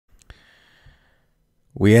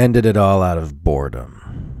We ended it all out of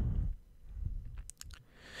boredom.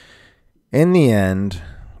 In the end,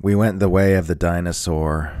 we went the way of the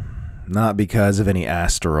dinosaur, not because of any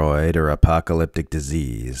asteroid or apocalyptic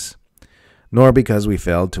disease, nor because we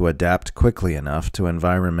failed to adapt quickly enough to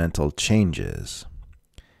environmental changes,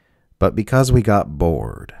 but because we got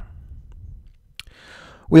bored.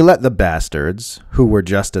 We let the bastards, who were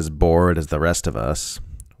just as bored as the rest of us,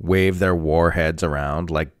 wave their warheads around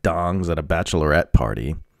like dongs at a bachelorette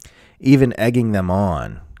party, even egging them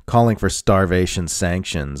on, calling for starvation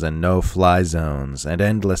sanctions and no-fly zones and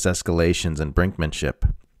endless escalations and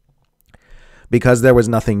brinkmanship. Because there was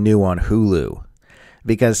nothing new on Hulu.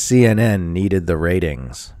 Because CNN needed the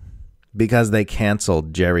ratings. Because they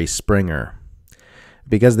canceled Jerry Springer.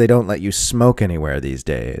 Because they don't let you smoke anywhere these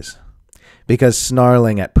days. Because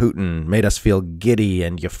snarling at Putin made us feel giddy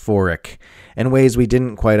and euphoric in ways we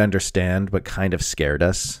didn't quite understand but kind of scared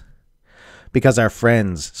us. Because our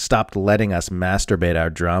friends stopped letting us masturbate our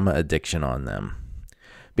drama addiction on them.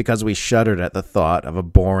 Because we shuddered at the thought of a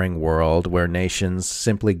boring world where nations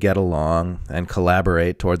simply get along and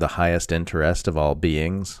collaborate toward the highest interest of all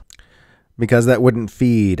beings. Because that wouldn't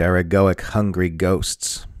feed our egoic, hungry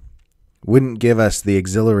ghosts. Wouldn't give us the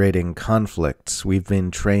exhilarating conflicts we've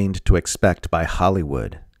been trained to expect by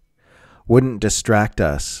Hollywood. Wouldn't distract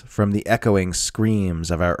us from the echoing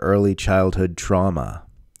screams of our early childhood trauma.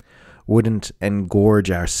 Wouldn't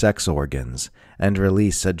engorge our sex organs and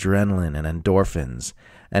release adrenaline and endorphins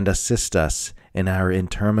and assist us in our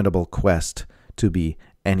interminable quest to be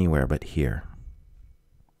anywhere but here.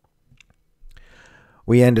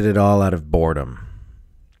 We ended it all out of boredom.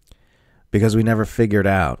 Because we never figured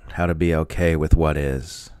out how to be okay with what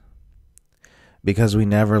is. Because we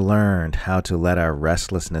never learned how to let our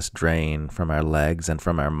restlessness drain from our legs and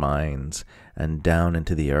from our minds and down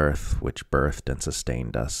into the earth which birthed and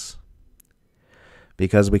sustained us.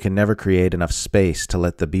 Because we can never create enough space to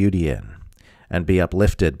let the beauty in and be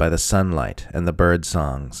uplifted by the sunlight and the bird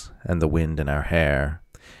songs and the wind in our hair,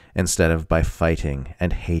 instead of by fighting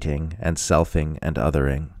and hating and selfing and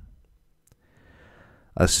othering.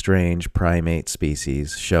 A strange primate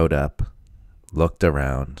species showed up, looked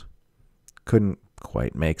around, couldn't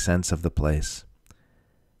quite make sense of the place,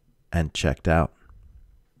 and checked out.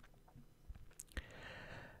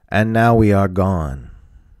 And now we are gone,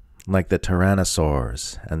 like the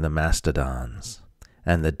tyrannosaurs and the mastodons,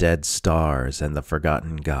 and the dead stars and the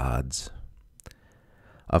forgotten gods.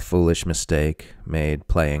 A foolish mistake made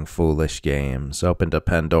playing foolish games opened a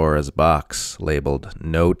Pandora's box labeled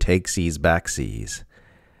No Takesies Backsies.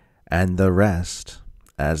 And the rest,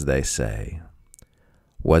 as they say,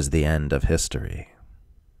 was the end of history.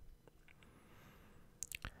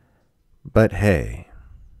 But hey,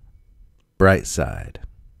 bright side.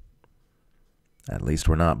 At least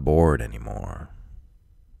we're not bored anymore.